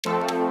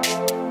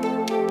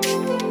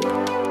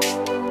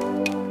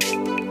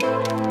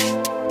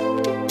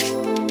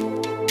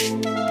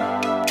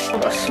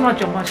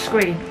smudge on my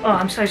screen. Oh,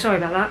 I'm so sorry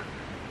about that.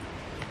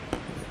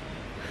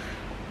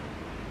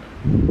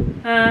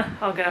 I'm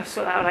going to have to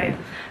sort that out later.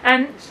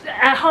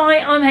 Hi,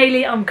 I'm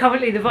Hayley. I'm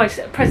currently the Vice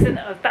President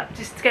of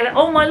Baptist Together.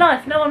 All my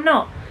life. No, I'm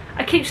not.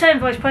 I keep saying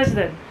Vice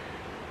President.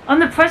 I'm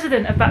the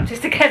President of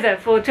Baptist Together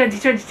for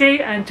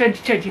 2022 and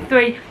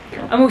 2023.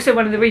 I'm also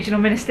one of the regional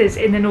ministers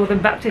in the Northern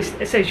Baptist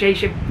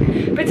Association.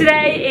 But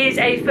today is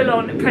a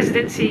full-on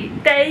presidency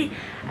day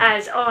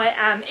as I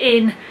am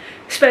in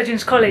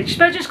Spurgeons College.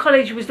 Spurgeons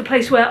College was the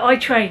place where I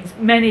trained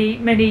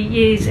many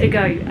years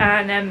ago,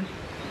 and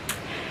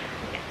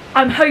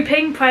I'm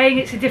hoping, praying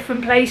it's a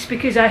different place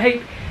because I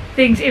hope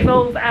things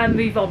evolve and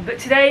move on. But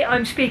today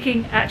I'm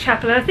speaking at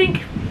chapel, and I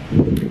think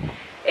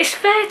it's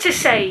fair to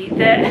say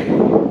that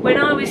when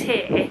I was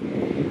here,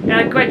 and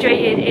I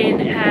graduated in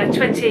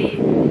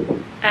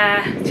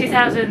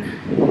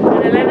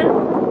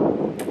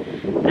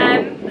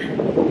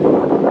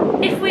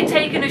 2011, if we'd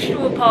taken a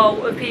straw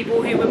poll of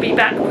people who would be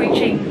back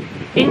preaching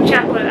in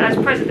chapel as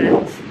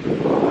president,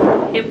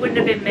 it wouldn't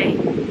have been me.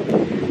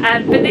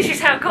 But this is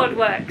how God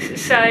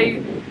works.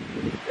 So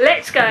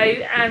let's go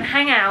and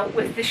hang out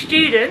with the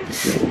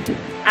students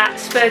at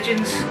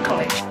Spurgeons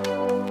College.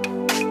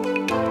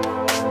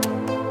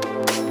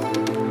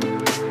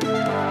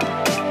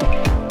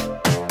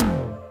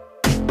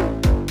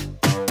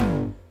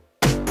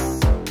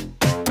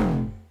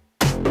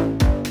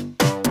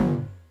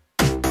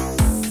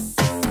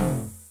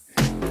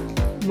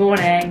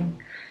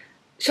 Morning.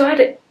 So I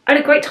had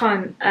a great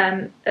time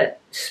at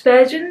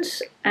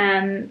Spurgeons.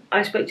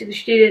 I spoke to the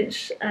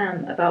students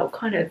about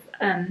kind of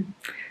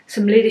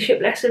some leadership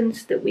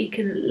lessons that we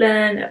can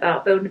learn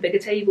about building a bigger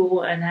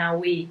table and how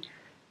we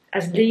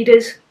as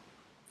leaders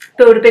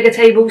build a bigger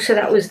table. So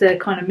that was the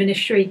kind of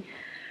ministry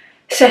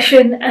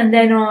session, and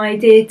then I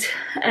did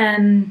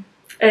a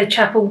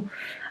chapel.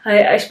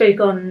 I spoke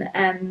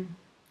on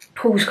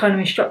Paul's kind of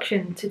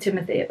instruction to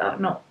Timothy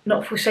about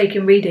not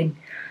forsaking reading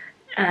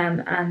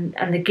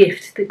and the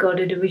gift that God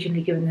had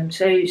originally given them.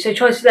 So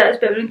try to see that as a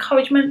bit of an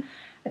encouragement.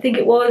 I think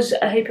it was.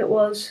 I hope it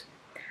was.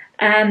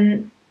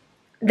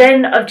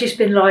 Then I've just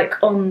been like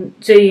on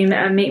Zoom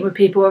and meeting with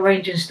people,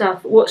 arranging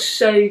stuff. What's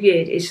so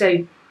good is,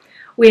 so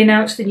we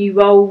announced the new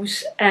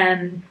roles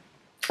of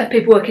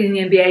people working in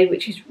the NBA,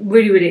 which is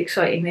really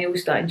exciting. They all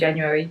start in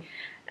January.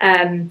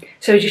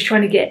 So just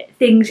trying to get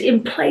things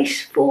in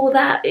place for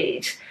that.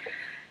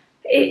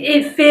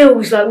 It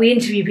feels like we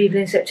interview people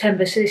in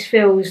September, so this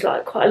feels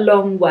like quite a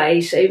long way.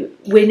 So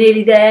we're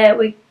nearly there.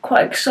 We're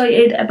quite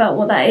excited about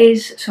what that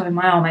is. Sorry,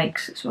 my arm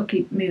aches, so I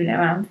keep moving it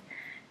around.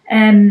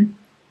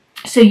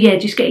 So yeah,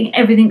 just getting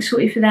everything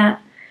sorted for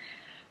that.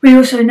 We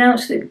also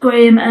announced that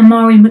Graham and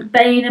Mari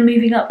McBain are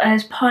moving up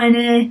as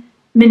pioneer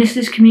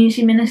ministers,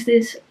 community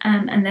ministers,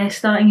 and they're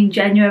starting in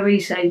January.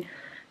 So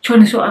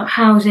trying to sort out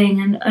housing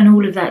and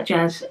all of that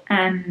jazz.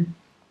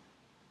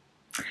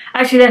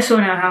 Actually, they're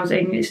sorting out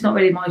housing. It's not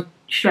really my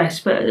stress,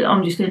 but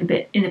I'm just doing a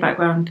bit in the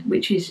background,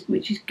 which is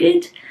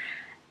good.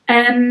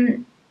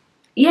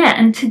 Yeah,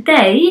 and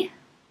today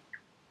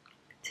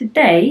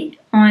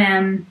I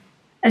am,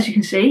 as you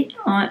can see,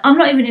 I'm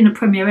not even in a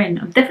Premier Inn.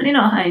 I'm definitely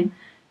not at home,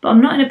 but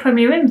I'm not in a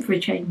Premier Inn for a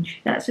change.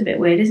 That's a bit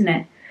weird, isn't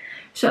it?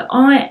 So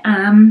I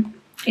am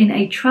in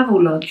a travel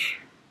lodge.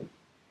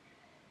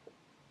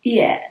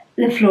 Yeah,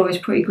 the floor is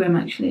pretty grim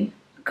actually.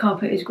 The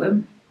carpet is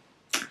grim.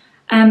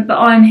 But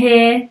I'm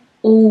here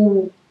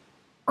all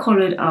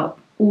collared up,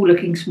 all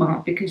looking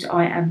smart, because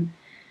I am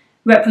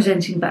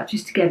representing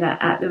Baptist Together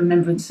at the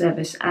Remembrance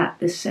service at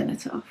the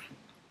Cenotaph.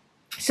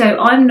 So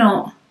I'm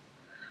not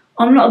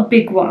a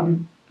big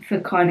one for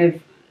kind of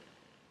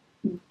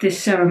the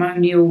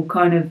ceremonial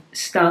kind of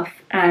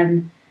stuff,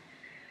 and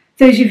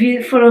those of you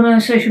that follow me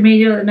on social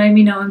media that know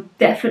me know I'm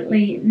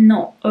definitely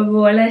not a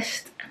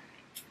royalist.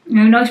 You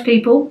know, nice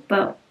people,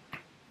 but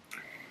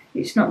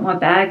it's not my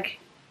bag.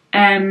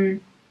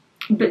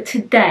 But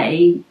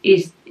today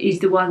is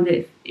the one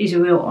that is a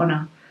real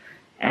honour,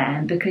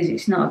 because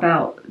it's not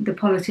about the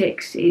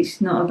politics, it's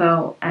not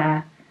about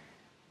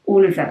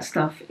all of that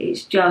stuff.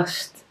 It's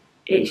just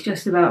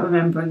about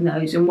remembering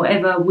those, and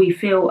whatever we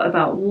feel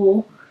about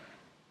war.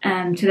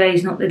 Today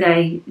is not the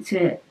day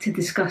to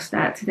discuss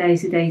that. Today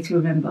is the day to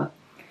remember.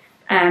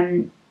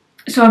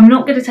 So I'm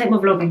not going to take my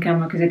vlogging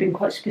camera because I've been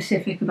quite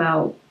specific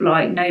about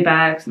like no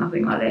bags,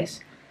 nothing like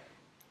this.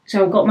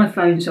 So I've got my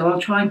phone, so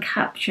I'll try and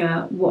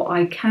capture what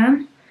I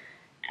can.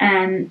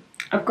 And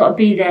I've got to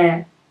be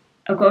there.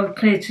 I've got to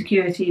clear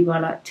security by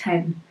like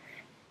 10.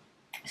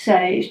 So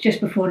it's just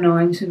before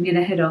 9, so I'm going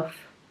to head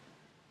off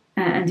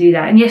and do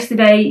that. And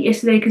yesterday,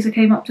 because I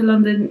came up to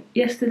London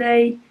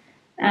yesterday,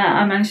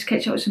 I managed to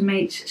catch up with some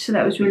mates, so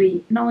that was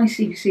really nice.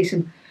 You can see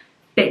some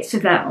bits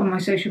of that on my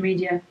social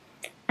media.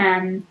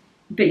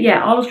 But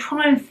yeah, I'll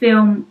try and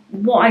film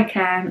what I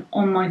can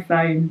on my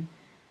phone.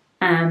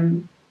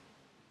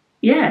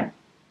 Yeah,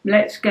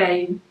 let's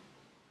go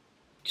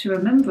to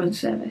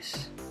Remembrance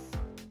service.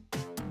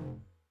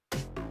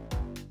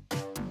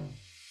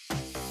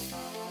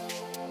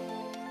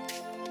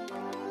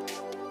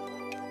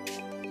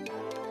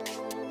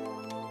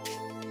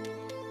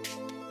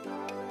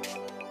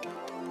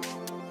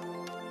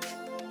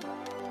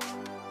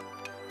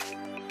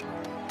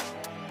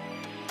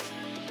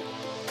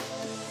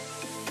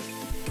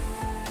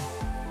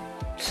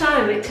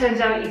 So it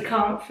turns out you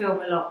can't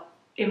film a lot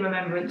in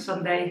Remembrance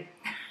Sunday,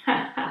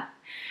 for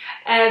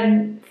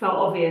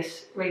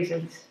obvious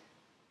reasons.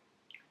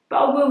 But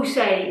I will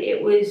say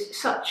it was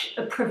such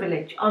a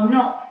privilege. I'm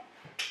not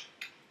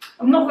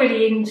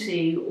really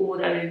into all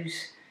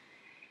those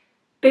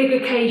big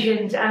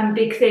occasions and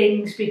big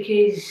things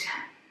because,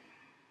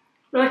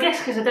 well, I guess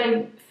because I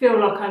don't feel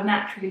like I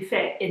naturally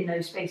fit in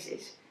those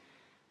spaces.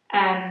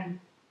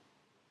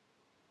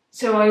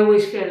 So I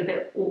always feel a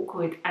bit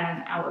awkward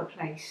and out of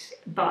place.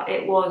 But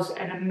it was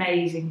an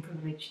amazing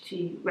privilege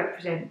to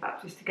represent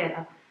Baptists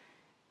Together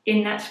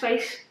in that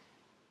space.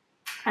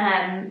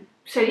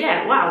 So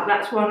yeah, wow,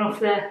 that's one off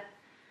the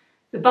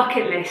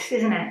bucket list,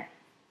 isn't it?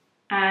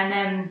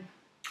 And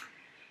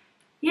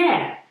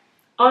yeah,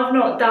 I've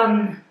not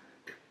done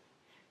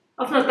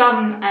a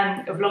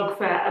vlog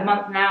for a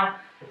month now,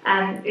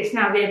 and it's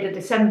now the end of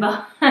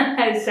December,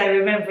 so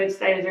Remembrance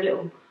Day was a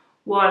little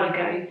while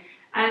ago.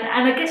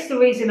 And I guess the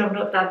reason I've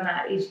not done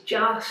that is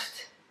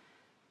just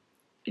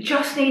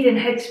needing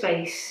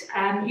headspace.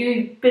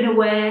 You've been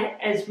aware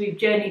as we've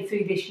journeyed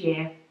through this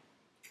year,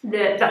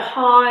 the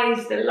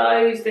highs, the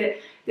lows,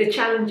 the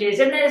challenges,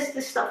 and there's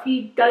the stuff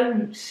you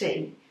don't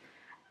see.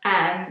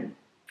 And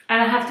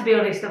I have to be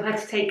honest, I've had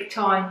to take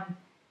time,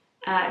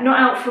 not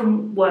out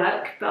from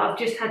work, but I've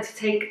just had to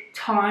take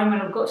time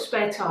when I've got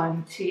spare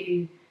time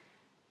to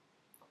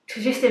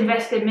just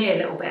invest in me a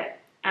little bit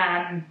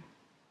and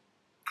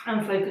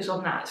focus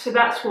on that. So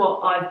that's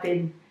what I've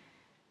been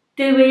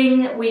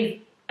doing. We've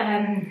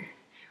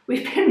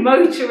been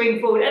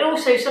motoring forward, and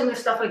also some of the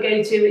stuff I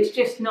go to, it's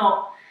just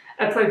not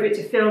appropriate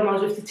to film. I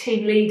was with the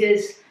team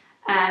leaders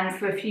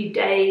for a few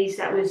days.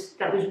 That was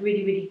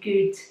really, really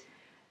good.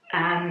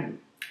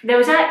 There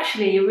was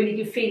actually a really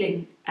good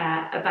feeling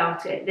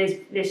about it.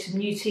 There's some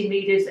new team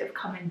leaders that have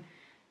come in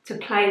to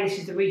play. This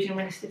is the regional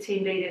minister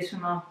team leaders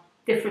from our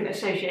different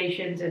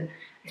associations, and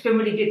it's been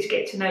really good to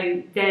get to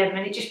know them,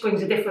 and it just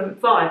brings a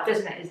different vibe,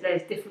 doesn't it, as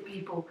there's different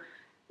people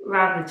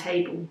around the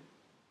table.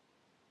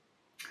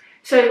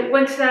 So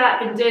went to that,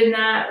 been doing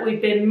that.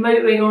 We've been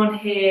motoring on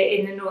here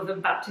in the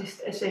Northern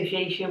Baptist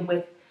Association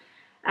with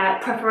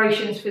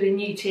preparations for the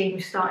new team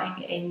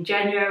starting in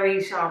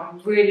January. So I'm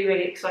really,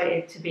 really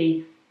excited to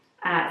be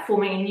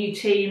forming a new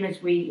team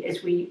as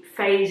we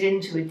phase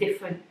into a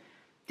different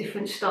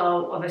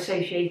style of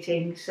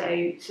associating.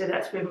 So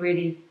that's been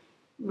really,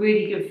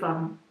 really good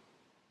fun.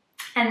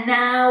 And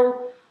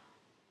now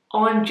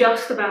I'm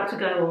just about to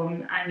go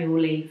on annual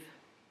leave.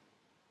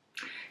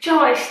 Do you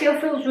know what, it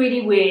still feels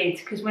really weird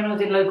because when I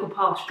was in local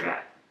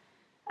pastorate,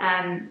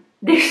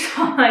 this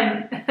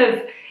time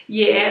of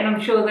year, and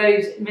I'm sure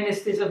those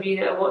ministers of you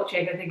that are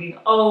watching are thinking,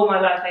 oh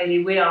my life,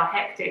 Hayley, we are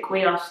hectic,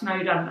 we are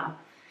snowed under.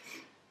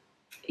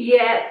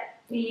 Yeah,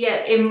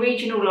 in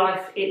regional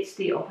life, it's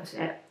the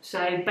opposite.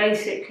 So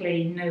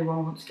basically, no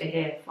one wants to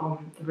hear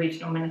from the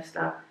regional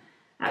minister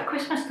at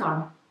Christmas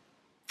time.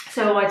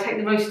 So I take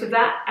the most of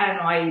that, and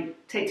I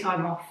take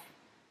time off,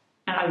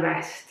 and I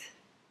rest,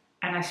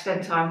 and I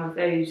spend time with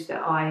those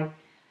that I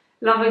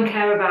love and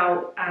care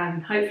about,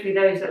 and hopefully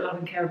those that love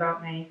and care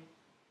about me,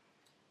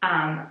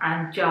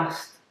 and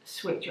just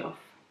switch off.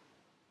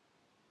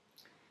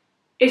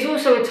 It's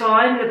also a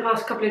time, the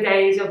past couple of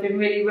days, I've been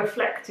really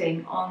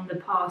reflecting on the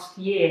past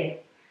year.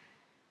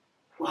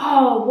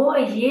 Whoa,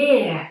 what a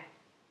year!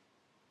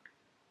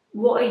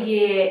 What a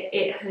year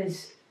it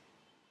has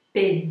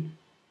been.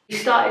 We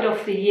started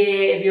off the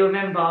year, if you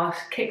remember, I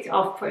kicked it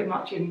off pretty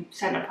much in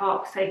Centre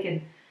Parks,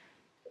 taking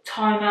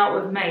time out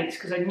with mates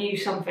because I knew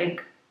something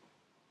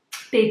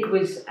big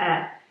was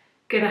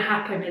going to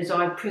happen as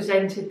I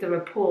presented the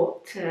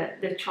report to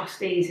the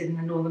trustees in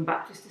the Northern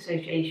Baptist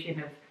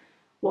Association of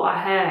what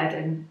I heard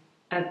and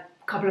a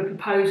couple of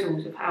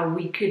proposals of how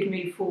we could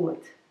move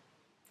forward.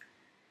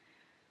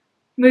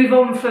 Move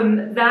on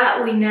from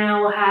that, we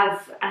now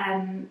have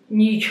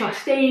new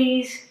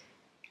trustees.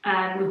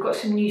 And we've got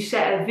some new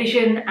set of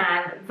vision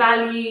and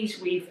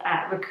values. We've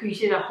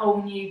recruited a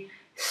whole new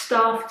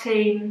staff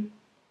team.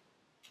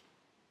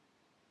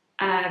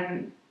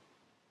 I've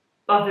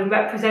been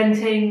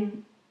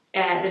representing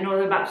the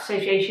Northern Baptist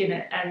Association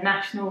at a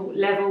national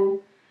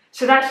level.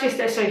 So that's just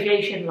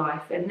association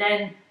life. And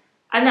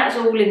that's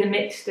all in the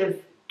midst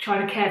of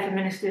trying to care for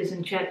ministers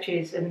and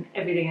churches and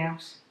everything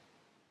else.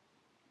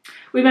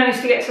 We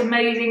managed to get some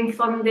amazing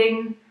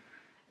funding.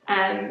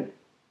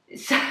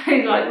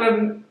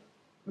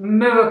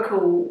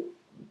 Miracle,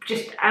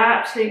 just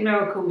absolute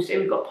miracles. So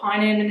we've got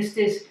pioneer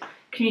ministers,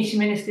 community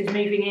ministers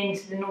moving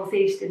into the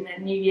northeast in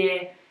the new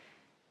year.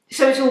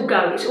 So it's all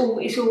go.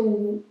 It's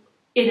all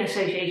in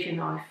association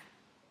life.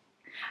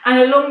 And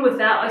along with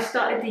that, I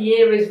started the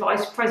year as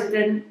vice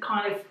president,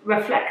 kind of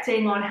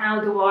reflecting on how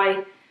do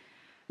I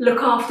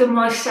look after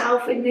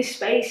myself in this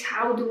space?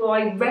 How do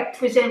I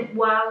represent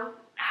well?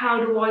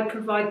 How do I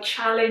provide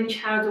challenge?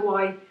 How do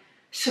I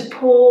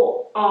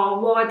support our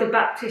wider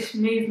Baptist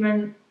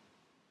movement?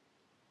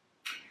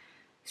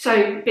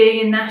 So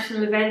being in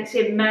national events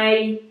in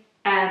May,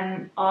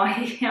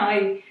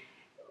 I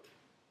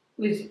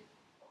was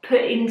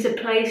put into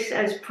place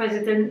as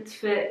president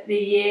for the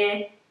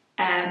year.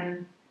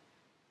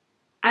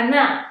 And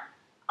that,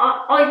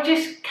 I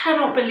just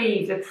cannot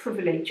believe the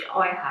privilege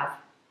I have.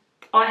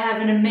 I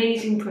have an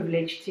amazing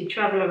privilege to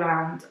travel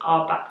around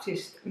our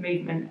Baptist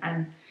movement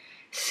and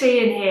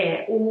see and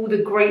hear all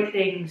the great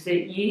things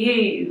that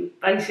you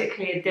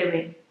basically are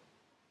doing.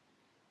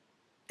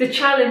 The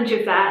challenge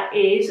of that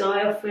is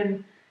I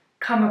often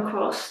come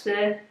across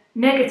the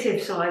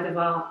negative side of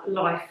our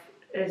life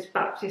as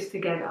Baptists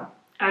together,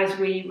 as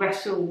we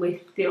wrestle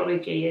with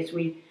theology, as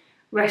we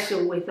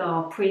wrestle with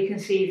our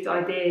preconceived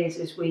ideas,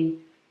 as we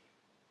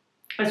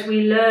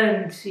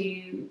learn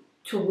to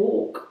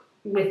walk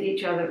with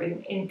each other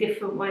in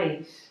different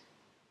ways.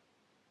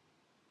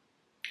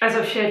 As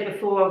I've shared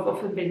before, I've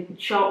often been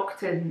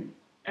shocked and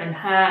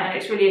hurt, and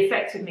it's really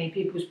affected me,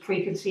 people's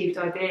preconceived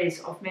ideas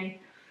of me,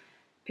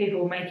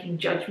 people making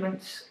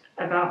judgments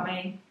about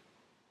me,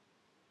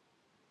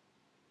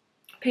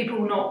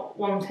 people not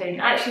wanting.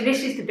 Actually,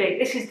 this is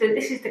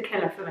the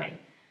killer for me.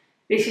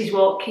 This is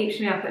what keeps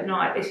me up at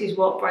night. This is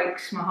what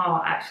breaks my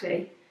heart,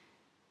 actually.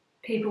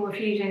 People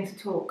refusing to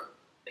talk,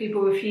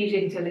 people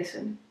refusing to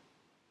listen.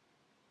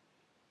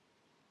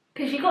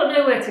 Because you've got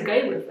nowhere to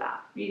go with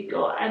that.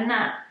 And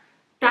that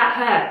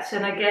hurts.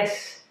 And I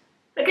guess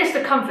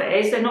the comfort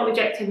is they're not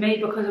rejecting me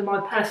because of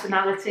my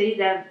personality.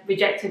 They're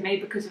rejecting me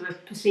because of a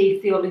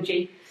perceived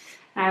theology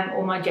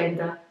or my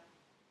gender.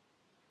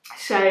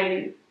 So,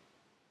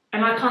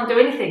 and I can't do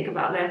anything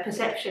about their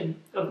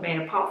perception of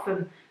me apart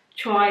from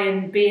try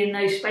and be in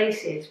those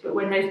spaces. But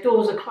when those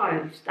doors are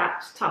closed,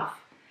 that's tough,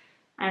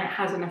 and it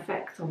has an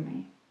effect on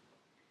me.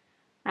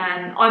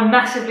 I'm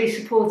massively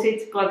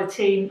supported by the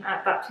team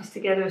at Baptist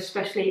Together,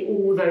 especially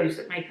all those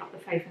that make up the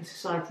Faith and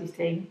Societies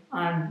team.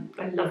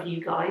 I love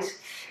you guys.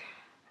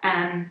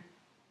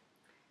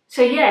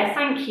 So yeah,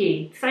 thank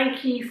you.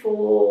 Thank you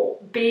for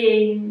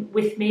being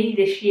with me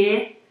this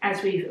year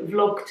as we've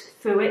vlogged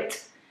through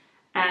it.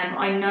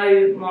 I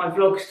know my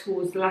vlogs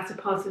towards the latter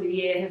part of the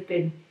year have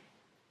been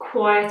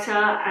quieter,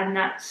 and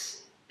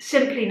that's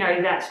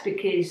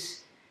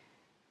because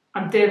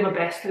I'm doing my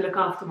best to look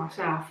after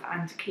myself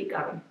and to keep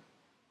going.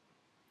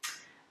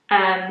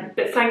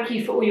 But thank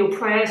you for all your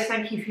prayers,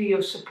 thank you for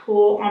your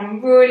support.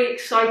 I'm really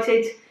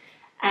excited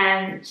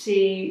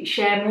to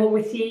share more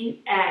with you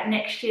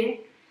next year.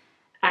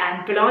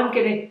 But I'm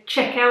going to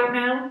check out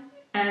now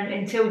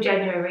until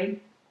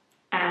January.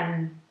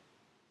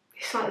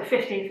 It's like the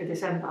 15th of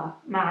December.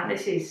 Man,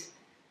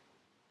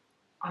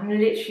 I'm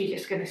literally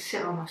just going to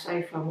sit on my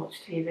sofa and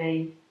watch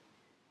TV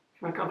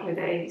for a couple of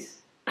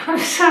days. I'm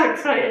so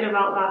excited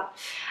about that.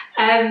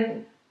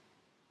 And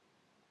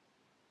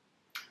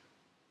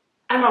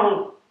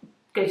I'll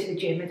go to the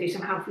gym and do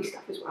some healthy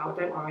stuff as well,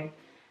 don't worry.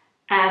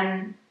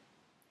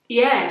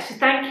 Yeah, so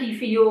thank you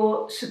for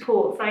your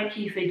support. Thank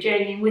you for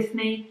journeying with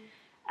me.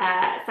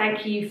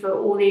 Thank you for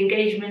all the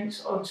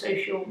engagements on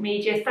social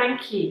media.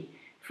 Thank you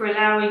for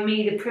allowing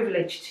me the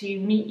privilege to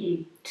meet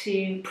you,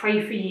 to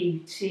pray for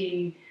you,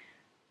 to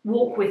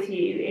walk with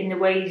you in the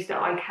ways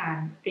that I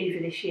can over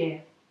this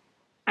year.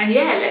 And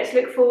yeah, let's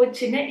look forward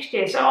to next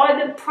year. So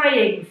I'm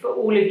praying for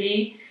all of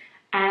you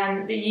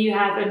that you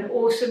have an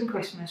awesome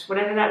Christmas,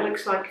 whatever that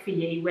looks like for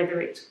you, whether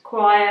it's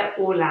quiet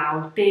or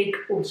loud, big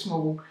or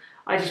small.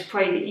 I just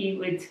pray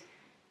that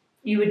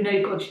you would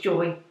know God's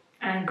joy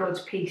and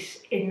God's peace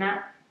in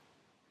that.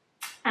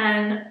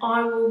 And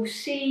I will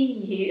see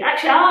you.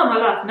 Actually, my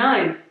love,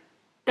 no.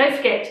 Don't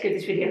forget to give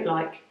this video a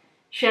like,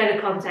 share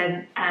the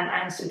content,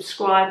 and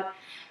subscribe.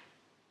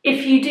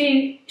 If you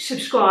do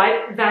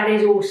subscribe, that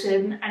is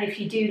awesome. And if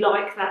you do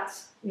like,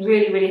 that's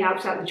really, really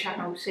helps out the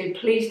channel. So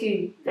please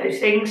do those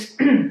things.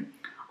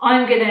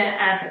 I'm going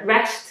to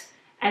rest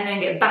and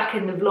then get back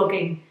in the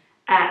vlogging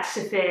at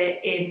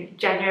Sophia in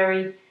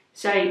January.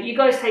 So you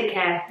guys take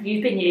care.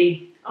 You've been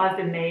you, I've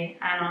been me,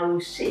 and I will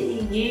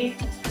see you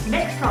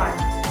next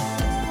time.